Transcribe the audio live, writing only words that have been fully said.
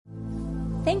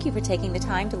Thank you for taking the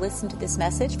time to listen to this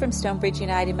message from Stonebridge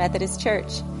United Methodist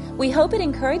Church. We hope it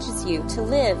encourages you to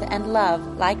live and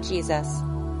love like Jesus.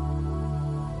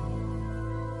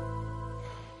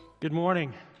 Good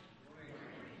morning.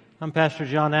 I'm Pastor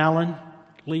John Allen,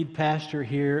 lead pastor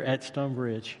here at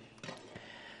Stonebridge.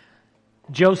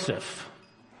 Joseph.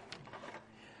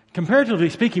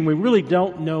 Comparatively speaking, we really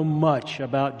don't know much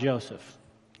about Joseph.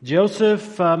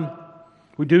 Joseph,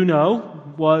 we do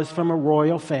know, was from a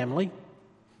royal family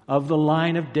of the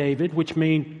line of David, which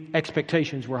means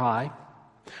expectations were high.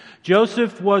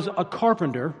 Joseph was a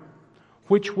carpenter,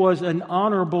 which was an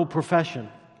honorable profession,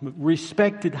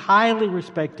 respected, highly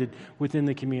respected within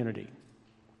the community.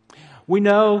 We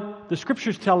know the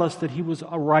scriptures tell us that he was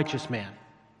a righteous man,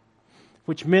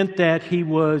 which meant that he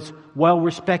was well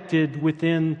respected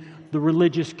within the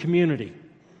religious community.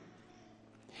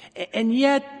 And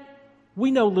yet,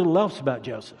 we know little else about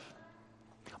Joseph.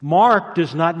 Mark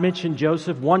does not mention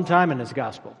Joseph one time in his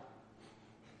gospel.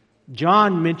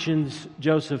 John mentions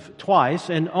Joseph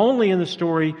twice, and only in the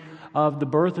story of the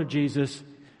birth of Jesus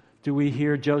do we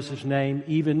hear Joseph's name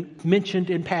even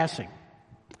mentioned in passing.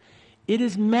 It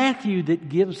is Matthew that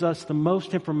gives us the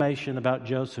most information about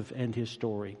Joseph and his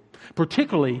story,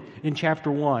 particularly in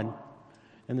chapter 1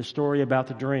 and the story about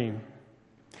the dream.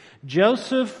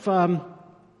 Joseph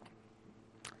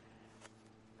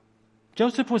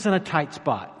was in a tight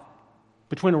spot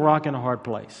between a rock and a hard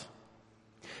place.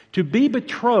 To be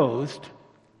betrothed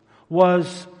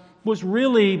was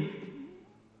really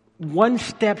one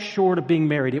step short of being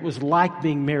married. It was like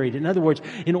being married. In other words,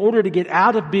 in order to get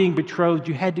out of being betrothed,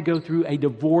 you had to go through a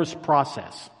divorce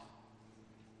process.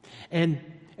 And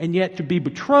yet to be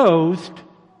betrothed,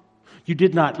 you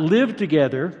did not live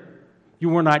together, you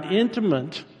were not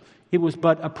intimate, it was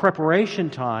but a preparation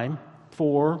time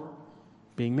for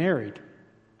being married.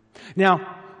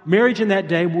 Now, marriage in that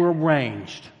day were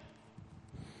arranged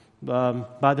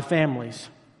by the families.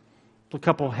 The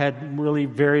couple had really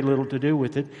very little to do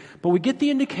with it. But we get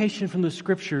the indication from the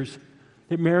scriptures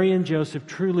that Mary and Joseph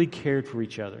truly cared for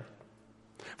each other.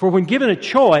 For when given a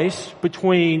choice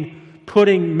between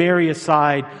putting Mary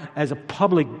aside as a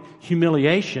public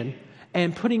humiliation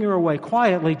and putting her away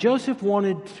quietly, Joseph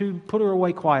wanted to put her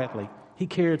away quietly. He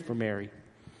cared for Mary.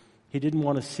 He didn't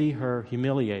want to see her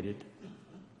humiliated.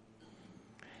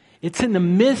 It's in the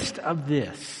midst of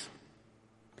this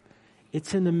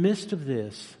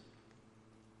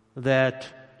that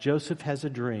Joseph has a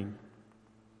dream.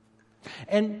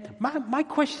 And my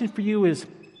question for you is,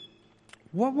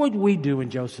 what would we do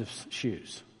in Joseph's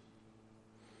shoes?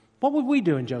 What would we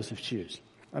do in Joseph's shoes?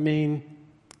 I mean,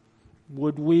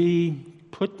 would we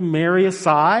put Mary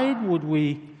aside? Would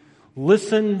we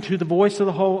listen to the voice of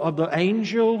the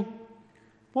angel?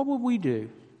 What would we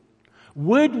do?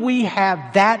 Would we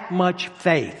have that much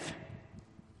faith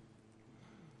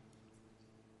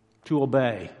to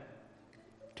obey,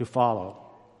 to follow,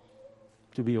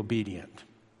 to be obedient?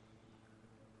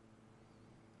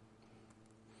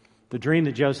 The dream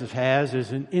that Joseph has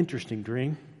is an interesting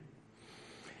dream.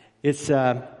 Its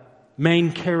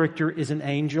main character is an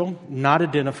angel, not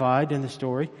identified in the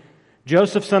story.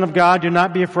 Joseph, son of God, do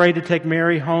not be afraid to take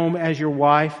Mary home as your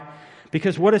wife,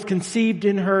 because what is conceived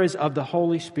in her is of the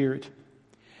Holy Spirit.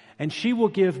 And she will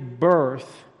give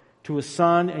birth to a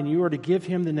son, and you are to give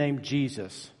him the name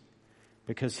Jesus,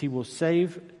 because he will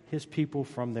save his people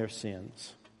from their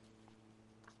sins.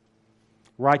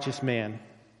 Righteous man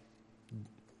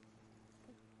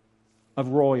of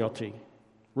royalty,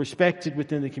 respected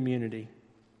within the community.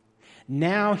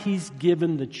 Now he's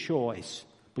given the choice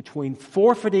between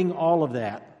forfeiting all of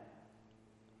that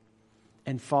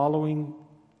and following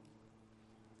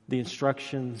the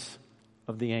instructions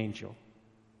of the angel.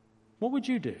 What would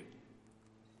you do?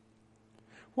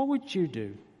 What would you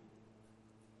do?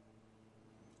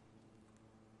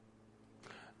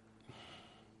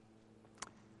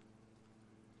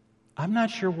 I'm not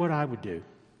sure what I would do.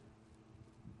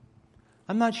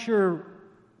 I'm not sure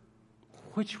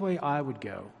which way I would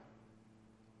go.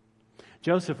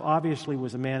 Joseph obviously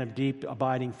was a man of deep,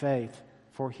 abiding faith,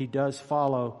 for he does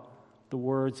follow the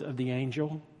words of the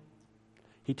angel.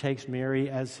 He takes Mary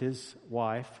as his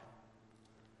wife.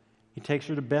 He takes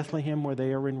her to Bethlehem where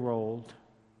they are enrolled.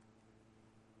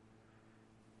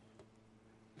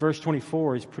 Verse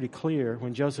 24 is pretty clear.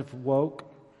 When Joseph woke,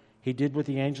 he did what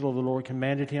the angel of the Lord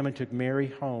commanded him and took Mary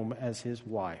home as his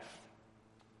wife.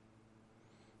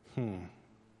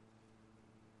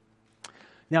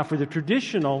 Now, for the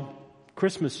traditional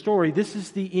Christmas story, this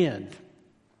is the end,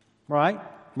 right?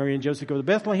 Mary and Joseph go to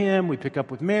Bethlehem. We pick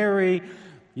up with Mary.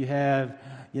 You have,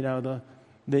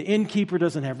 the innkeeper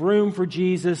doesn't have room for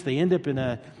Jesus. They end up in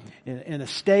in a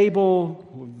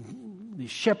stable. The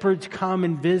shepherds come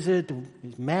and visit. The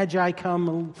Magi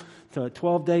come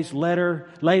 12 days later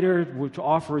to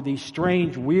offer these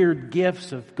strange, weird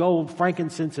gifts of gold,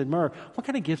 frankincense, and myrrh. What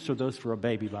kind of gifts are those for a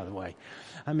baby, by the way?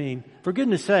 I mean, for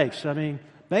goodness sakes,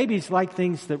 babies like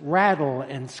things that rattle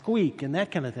and squeak and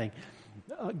that kind of thing.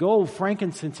 Gold,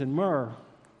 frankincense, and myrrh.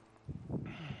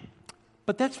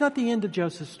 But that's not the end of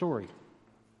Joseph's story.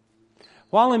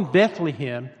 While in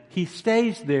Bethlehem, he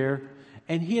stays there,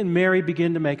 and he and Mary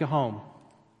begin to make a home.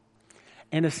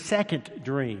 And a second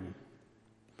dream,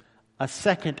 a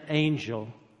second angel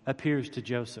appears to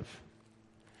Joseph.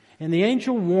 And the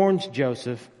angel warns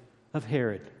Joseph of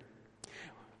Herod.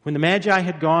 When the Magi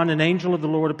had gone, an angel of the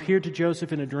Lord appeared to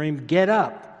Joseph in a dream. "Get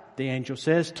up," the angel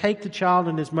says, "take the child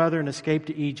and his mother and escape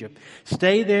to Egypt.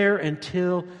 Stay there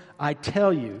until I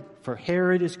tell you, for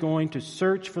Herod is going to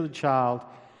search for the child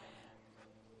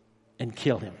and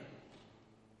kill him."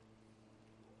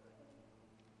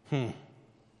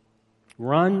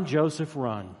 Run, Joseph,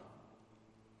 run.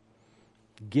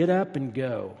 Get up and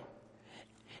go.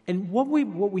 And what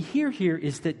we hear here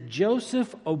is that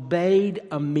Joseph obeyed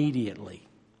immediately.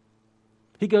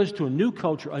 He goes to a new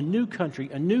culture, a new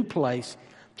country, a new place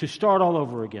to start all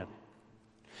over again.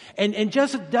 And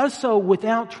Joseph does so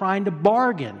without trying to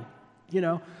bargain.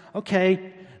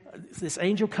 Okay, this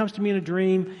angel comes to me in a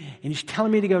dream and he's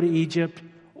telling me to go to Egypt.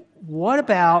 What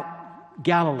about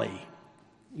Galilee?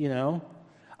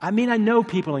 I know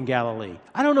people in Galilee.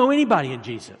 I don't know anybody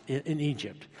in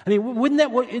Egypt. Isn't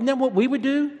that what we would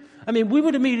do? We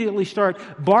would immediately start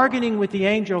bargaining with the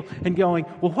angel and going,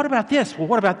 well, what about this? Well,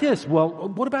 what about this? Well,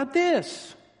 what about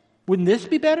this? Wouldn't this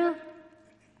be better?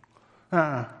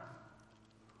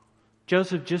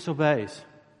 Joseph just obeys.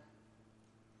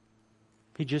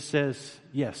 He just says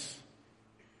yes.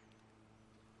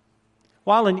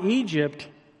 While in Egypt,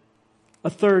 a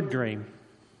third dream.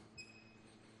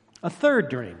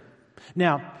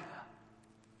 Now,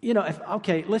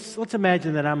 let's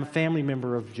imagine that I'm a family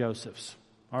member of Joseph's,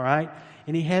 all right?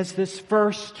 And he has this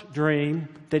first dream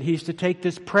that he's to take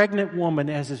this pregnant woman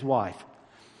as his wife.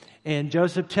 And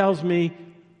Joseph tells me,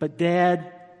 "But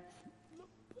Dad,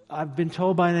 I've been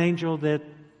told by an angel that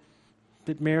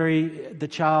Mary, the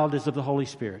child, is of the Holy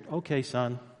Spirit." "Okay,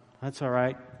 son, that's all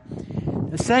right."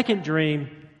 The second dream,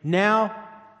 now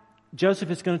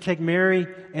Joseph is going to take Mary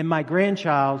and my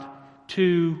grandchild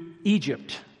to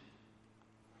Egypt.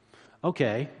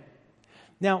 Okay.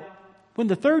 Now, when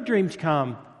the third dreams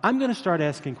come, I'm going to start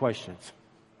asking questions.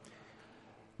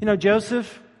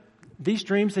 Joseph, these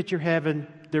dreams that you're having,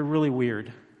 they're really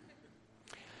weird.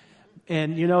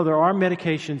 And, there are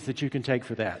medications that you can take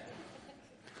for that.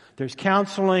 There's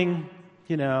counseling,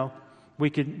 we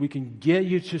can get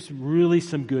you just really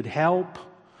some good help.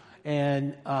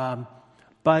 And,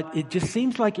 but it just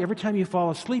seems like every time you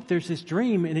fall asleep, there's this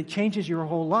dream and it changes your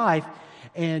whole life.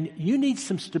 And you need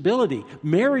some stability.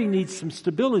 Mary needs some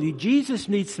stability. Jesus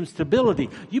needs some stability.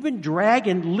 You've been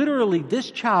dragging literally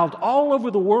this child all over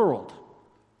the world.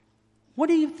 What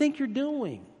do you think you're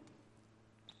doing?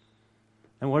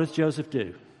 And what does Joseph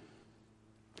do?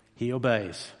 He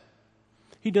obeys.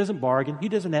 He doesn't bargain. He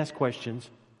doesn't ask questions.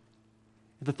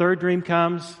 The third dream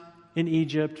comes in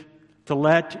Egypt to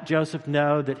let Joseph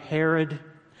know that Herod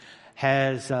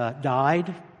has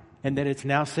died and that it's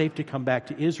now safe to come back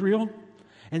to Israel.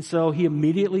 And so he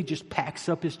immediately just packs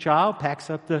up his child, packs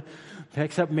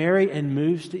up Mary, and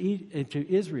moves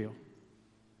to Israel.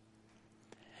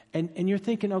 And you're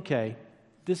thinking, okay,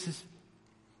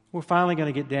 we're finally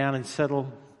going to get down and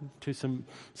settle to some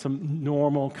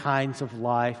normal kinds of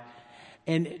life.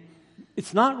 And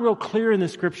it's not real clear in the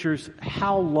scriptures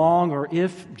how long or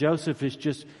if Joseph is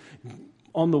just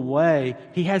on the way.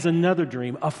 He has another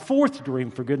dream, a fourth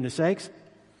dream, for goodness sakes.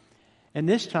 And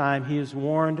this time he is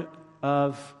warned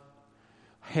of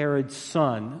Herod's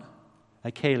son,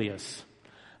 Archelaus.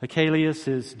 Archelaus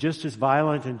is just as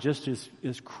violent and just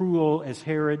as cruel as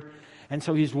Herod. And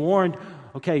so he's warned,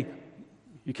 okay,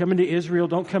 you come into Israel,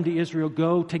 don't come to Israel,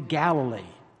 go to Galilee.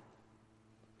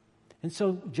 And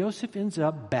so Joseph ends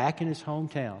up back in his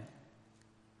hometown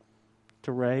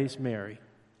to raise Mary.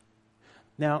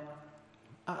 Now,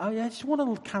 I just want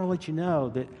to kind of let you know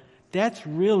that that's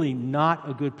really not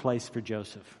a good place for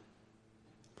Joseph.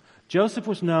 Joseph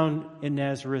was known in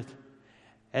Nazareth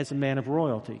as a man of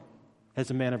royalty,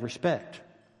 as a man of respect,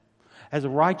 as a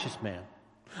righteous man,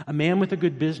 a man with a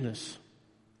good business.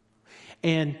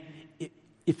 And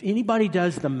if anybody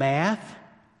does the math,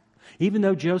 even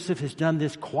though Joseph has done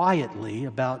this quietly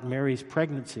about Mary's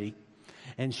pregnancy,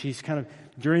 and she's kind of,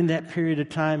 during that period of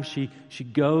time, she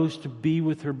goes to be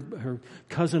with her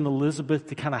cousin Elizabeth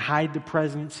to kind of hide the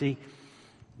pregnancy.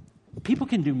 people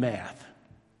can do math,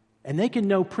 and they can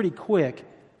know pretty quick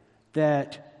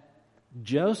that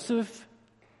Joseph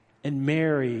and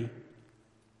Mary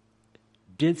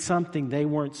did something they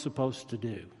weren't supposed to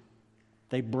do.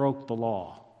 They broke the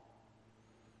law.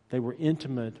 They were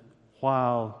intimate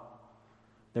while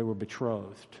they were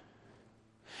betrothed.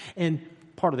 And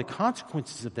part of the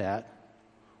consequences of that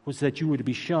was that you were to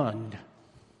be shunned.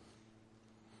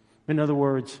 In other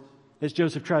words, as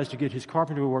Joseph tries to get his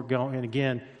carpentry work going, and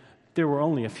again, there were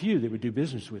only a few that would do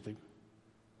business with him.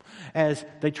 As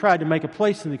they tried to make a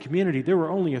place in the community, there were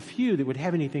only a few that would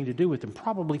have anything to do with him,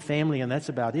 probably family, and that's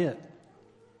about it.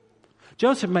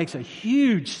 Joseph makes a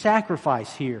huge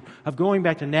sacrifice here of going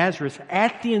back to Nazareth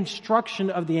at the instruction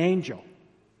of the angel.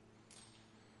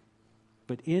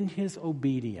 But in his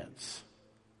obedience,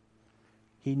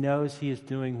 he knows he is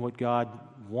doing what God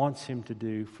wants him to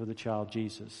do for the child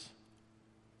Jesus.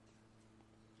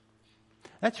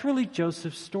 That's really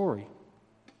Joseph's story.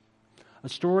 A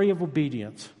story of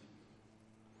obedience.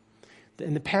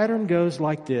 And the pattern goes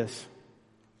like this.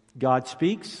 God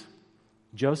speaks,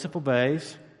 Joseph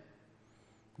obeys.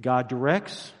 God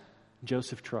directs,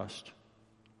 Joseph trusts.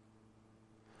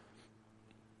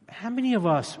 How many of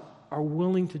us are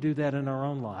willing to do that in our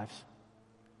own lives?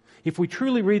 If we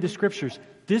truly read the Scriptures,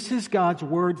 this is God's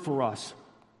word for us.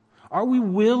 Are we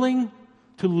willing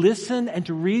to listen and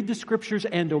to read the Scriptures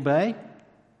and obey?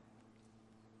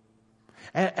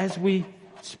 As we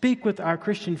speak with our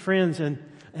Christian friends and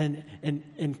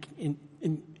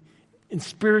in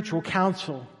spiritual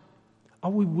counsel, are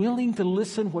we willing to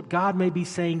listen what God may be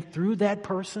saying through that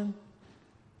person?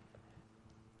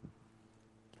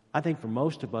 I think for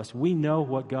most of us, we know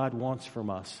what God wants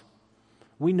from us.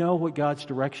 We know what God's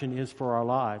direction is for our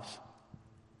lives.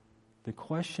 The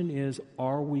question is,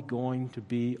 are we going to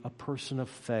be a person of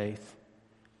faith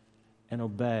and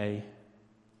obey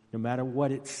no matter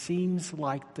what it seems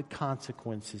like the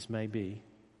consequences may be?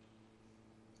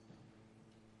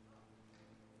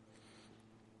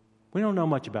 We don't know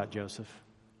much about Joseph.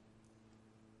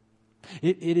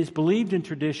 It is believed in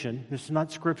tradition, this is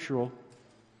not scriptural,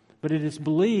 but it is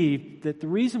believed that the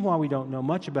reason why we don't know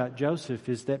much about Joseph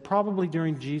is that probably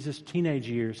during Jesus' teenage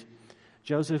years,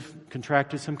 Joseph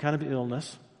contracted some kind of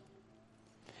illness.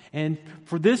 And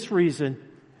for this reason,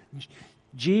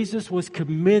 Jesus was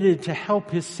committed to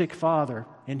help his sick father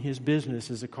in his business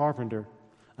as a carpenter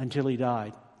until he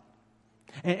died.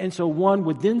 And so one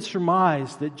would then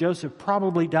surmise that Joseph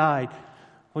probably died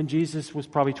when Jesus was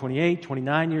probably 28,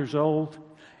 29 years old.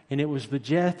 And it was the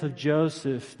death of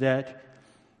Joseph that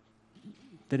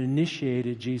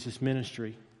initiated Jesus'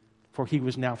 ministry. For he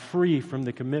was now free from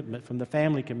the commitment, from the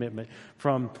family commitment,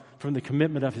 from the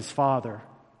commitment of his father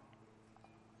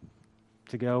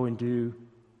to go and do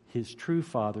his true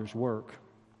father's work.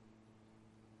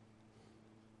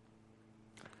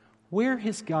 Where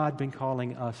has God been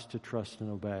calling us to trust and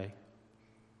obey?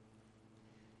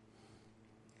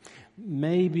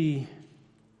 Maybe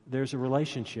there's a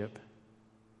relationship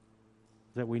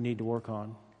that we need to work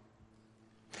on.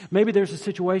 Maybe there's a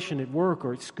situation at work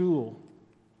or at school.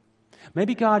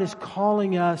 Maybe God is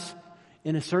calling us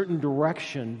in a certain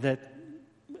direction that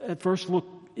at first look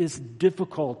is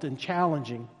difficult and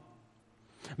challenging.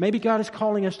 Maybe God is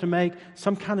calling us to make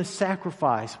some kind of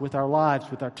sacrifice with our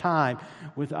lives, with our time,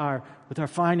 with our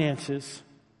finances.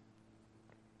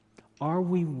 Are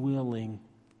we willing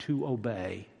to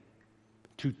obey,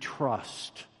 to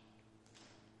trust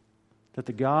that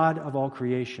the God of all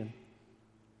creation,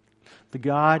 the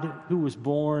God who was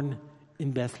born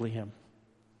in Bethlehem,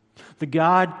 the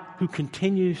God who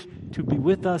continues to be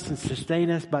with us and sustain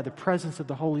us by the presence of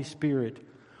the Holy Spirit,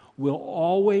 will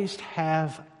always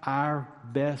have our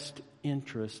best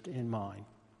interest in mind.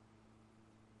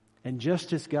 And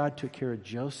just as God took care of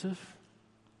Joseph,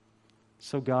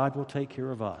 so God will take care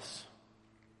of us.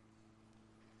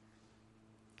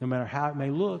 No matter how it may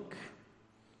look,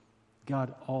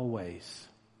 God always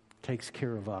takes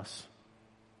care of us.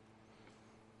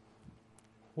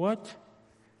 What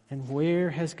and where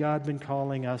has God been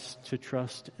calling us to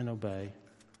trust and obey?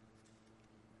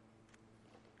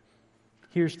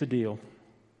 Here's the deal.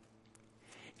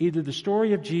 Either the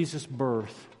story of Jesus'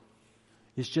 birth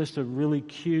is just a really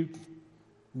cute,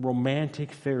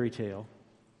 romantic fairy tale,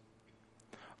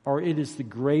 or it is the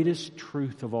greatest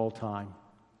truth of all time.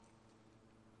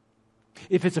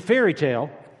 If it's a fairy tale,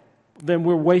 then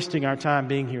we're wasting our time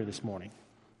being here this morning.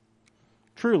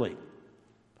 Truly.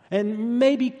 And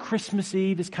maybe Christmas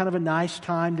Eve is kind of a nice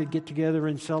time to get together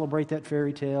and celebrate that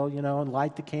fairy tale, and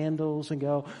light the candles and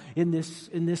go, in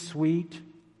this suite.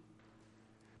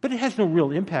 But it has no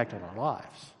real impact on our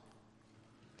lives.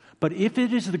 But if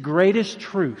it is the greatest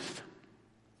truth,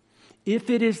 if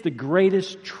it is the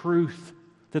greatest truth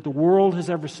that the world has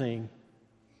ever seen,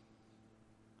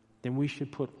 then we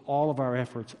should put all of our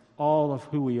efforts, all of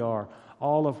who we are,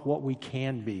 all of what we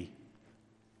can be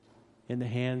in the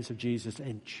hands of Jesus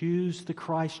and choose the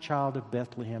Christ child of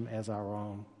Bethlehem as our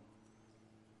own.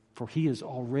 For He has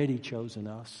already chosen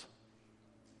us.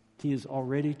 He has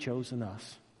already chosen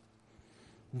us.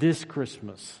 This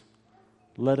Christmas,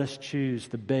 let us choose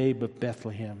the babe of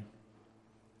Bethlehem,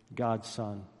 God's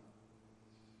Son.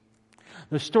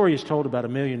 The story is told about a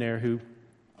millionaire who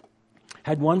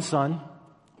had one son.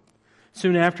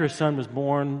 Soon after his son was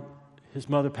born, his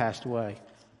mother passed away.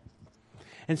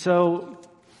 And so,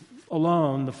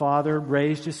 alone, the father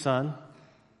raised his son.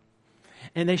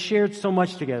 And they shared so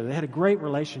much together. They had a great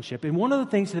relationship. And one of the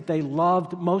things that they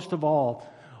loved most of all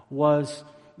was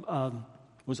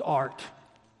art,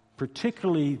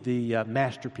 particularly the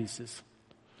masterpieces.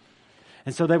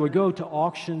 And so they would go to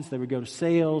auctions, they would go to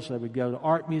sales, they would go to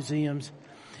art museums.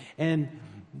 And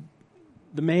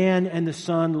the man and the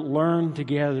son learned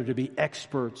together to be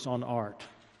experts on art.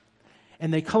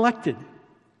 And they collected.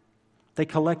 They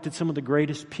collected some of the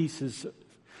greatest pieces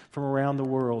from around the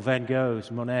world, Van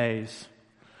Goghs, Monets,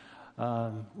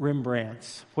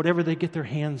 Rembrandts, whatever they get their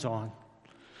hands on.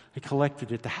 They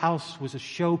collected it. The house was a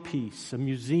showpiece, a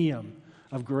museum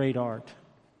of great art.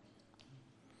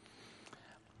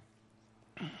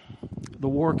 The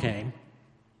war came,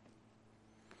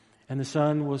 and the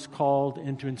son was called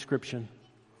into conscription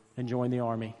and joined the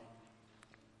army.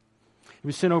 He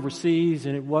was sent overseas,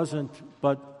 and it wasn't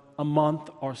but a month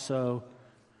or so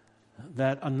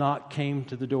that a knock came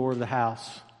to the door of the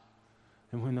house.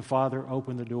 And when the father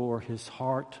opened the door, his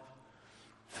heart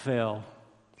fell.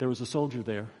 There was a soldier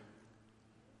there.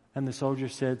 And the soldier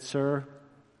said, "Sir,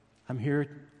 I'm here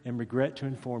and regret to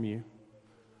inform you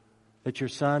that your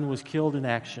son was killed in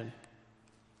action,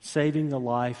 saving the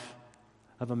life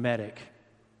of a medic."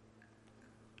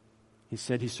 He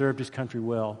said he served his country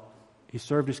well. He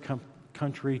served his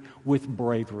country with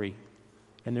bravery.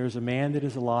 And there is a man that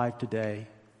is alive today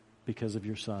because of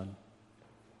your son.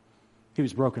 He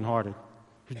was brokenhearted.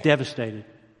 He was devastated.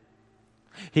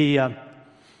 He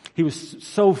was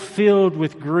so filled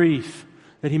with grief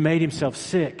that he made himself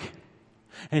sick.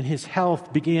 And his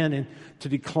health began to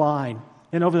decline.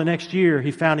 And over the next year,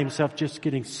 he found himself just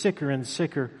getting sicker and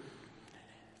sicker.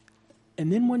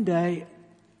 And then one day,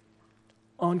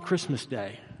 on Christmas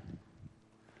Day,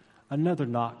 another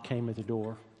knock came at the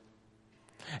door.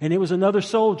 And it was another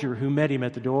soldier who met him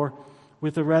at the door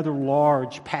with a rather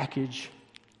large package.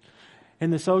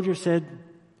 And the soldier said,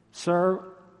 "Sir,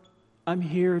 I'm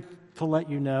here to let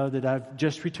you know that I've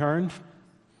just returned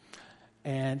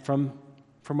and from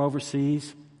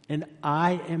overseas, and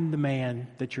I am the man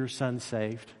that your son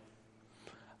saved.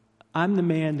 I'm the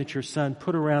man that your son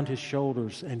put around his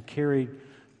shoulders and carried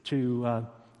to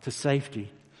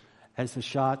safety as the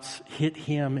shots hit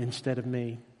him instead of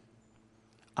me.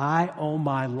 I owe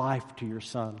my life to your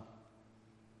son,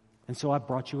 and so I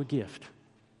brought you a gift."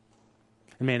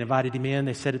 The man invited him in.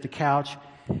 They sat at the couch,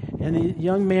 and the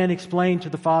young man explained to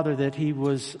the father that he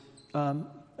was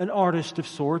an artist of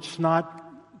sorts, not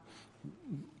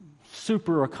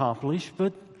super accomplished,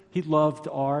 but he loved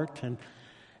art,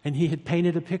 and he had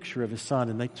painted a picture of his son,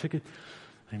 and they took it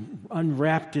and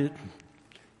unwrapped it,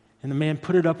 and the man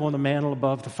put it up on the mantle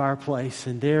above the fireplace,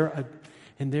 and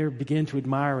there began to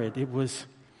admire it. It was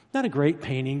not a great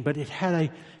painting, but it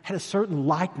had a certain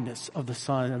likeness of the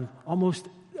son, and almost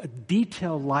a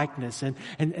detailed likeness,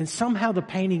 and somehow the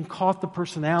painting caught the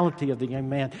personality of the young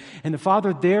man. And the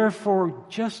father, there for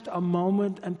just a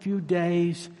moment, a few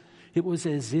days, it was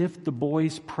as if the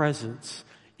boy's presence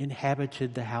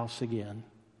inhabited the house again.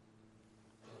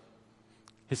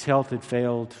 His health had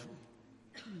failed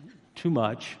too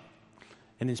much,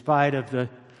 and in spite of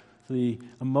the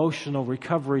emotional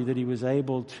recovery that he was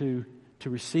able to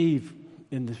receive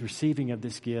in the receiving of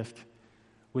this gift,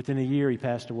 within a year he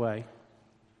passed away.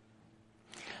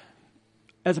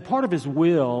 As a part of his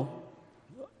will,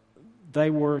 they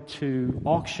were to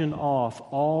auction off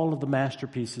all of the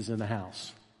masterpieces in the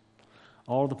house,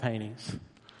 all of the paintings.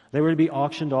 They were to be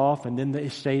auctioned off, and then the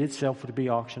estate itself would be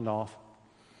auctioned off.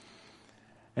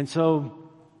 And so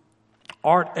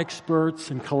art experts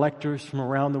and collectors from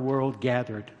around the world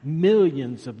gathered.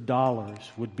 Millions of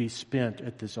dollars would be spent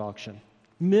at this auction.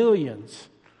 Millions.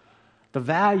 The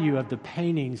value of the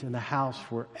paintings in the house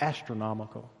were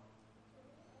astronomical.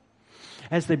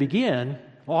 As they began,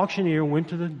 the auctioneer went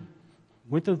to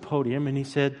the podium and he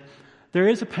said, "There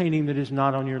is a painting that is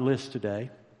not on your list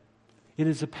today. It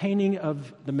is a painting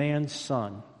of the man's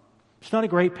son. It's not a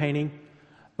great painting,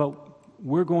 but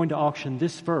we're going to auction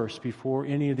this first before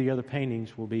any of the other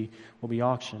paintings will be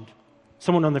auctioned.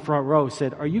 Someone on the front row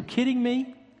said, "Are you kidding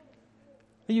me?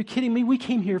 Are you kidding me? We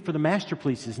came here for the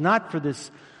masterpieces, not for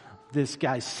this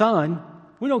guy's son.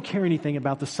 We don't care anything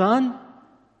about the son.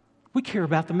 We care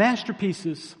about the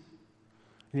masterpieces."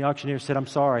 And the auctioneer said, "I'm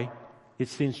sorry.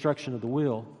 It's the instruction of the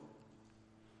will."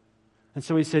 And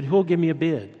so he said, "Who'll give me a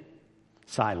bid?"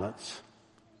 Silence.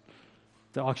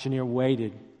 The auctioneer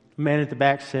waited. The man at the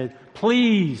back said,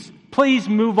 please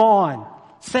move on.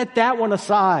 Set that one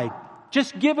aside.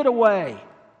 Just give it away."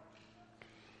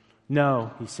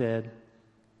 "No," he said.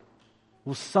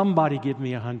 "Will somebody give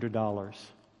me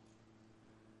 $100?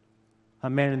 A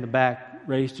man in the back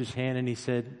raised his hand and he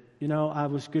said, "I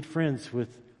was good friends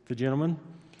with the gentleman.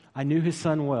 I knew his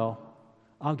son well.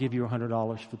 I'll give you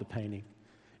 $100 for the painting.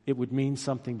 It would mean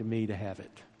something to me to have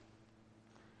it."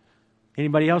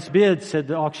 "Anybody else bid?" said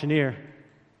the auctioneer.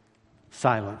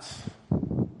 Silence.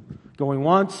 Going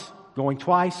once, going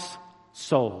twice,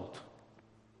 sold.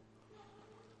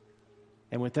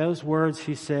 And with those words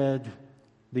he said,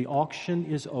 "The auction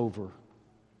is over."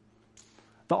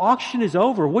 "The auction is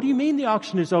over? What do you mean the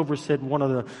auction is over?" said one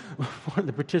of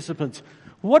the participants.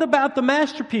 "What about the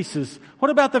masterpieces?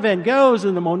 What about the Van Goghs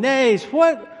and the Monets?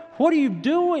 What are you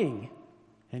doing?"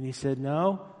 And he said,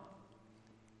 "No.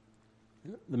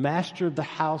 The master of the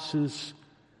house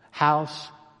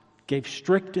gave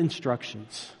strict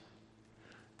instructions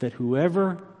that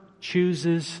whoever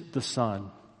chooses the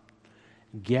Son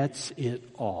gets it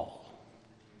all."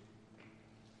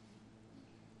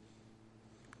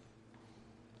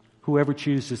 Whoever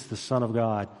chooses the Son of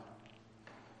God,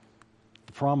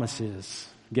 the promise is,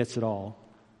 gets it all.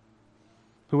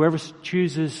 Whoever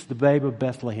chooses the babe of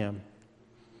Bethlehem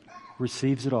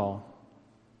receives it all.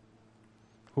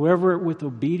 Whoever with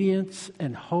obedience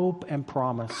and hope and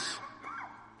promise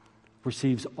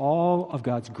receives all of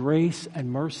God's grace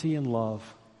and mercy and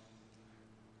love.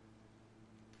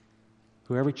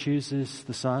 Whoever chooses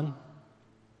the Son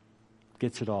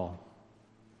gets it all.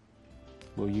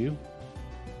 Will you?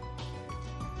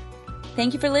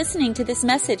 Thank you for listening to this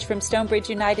message from Stonebridge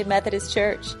United Methodist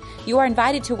Church. You are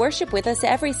invited to worship with us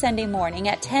every Sunday morning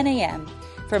at 10 a.m.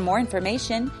 For more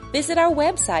information, visit our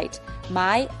website,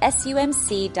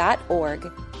 mysumc.org.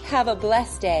 Have a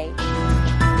blessed day.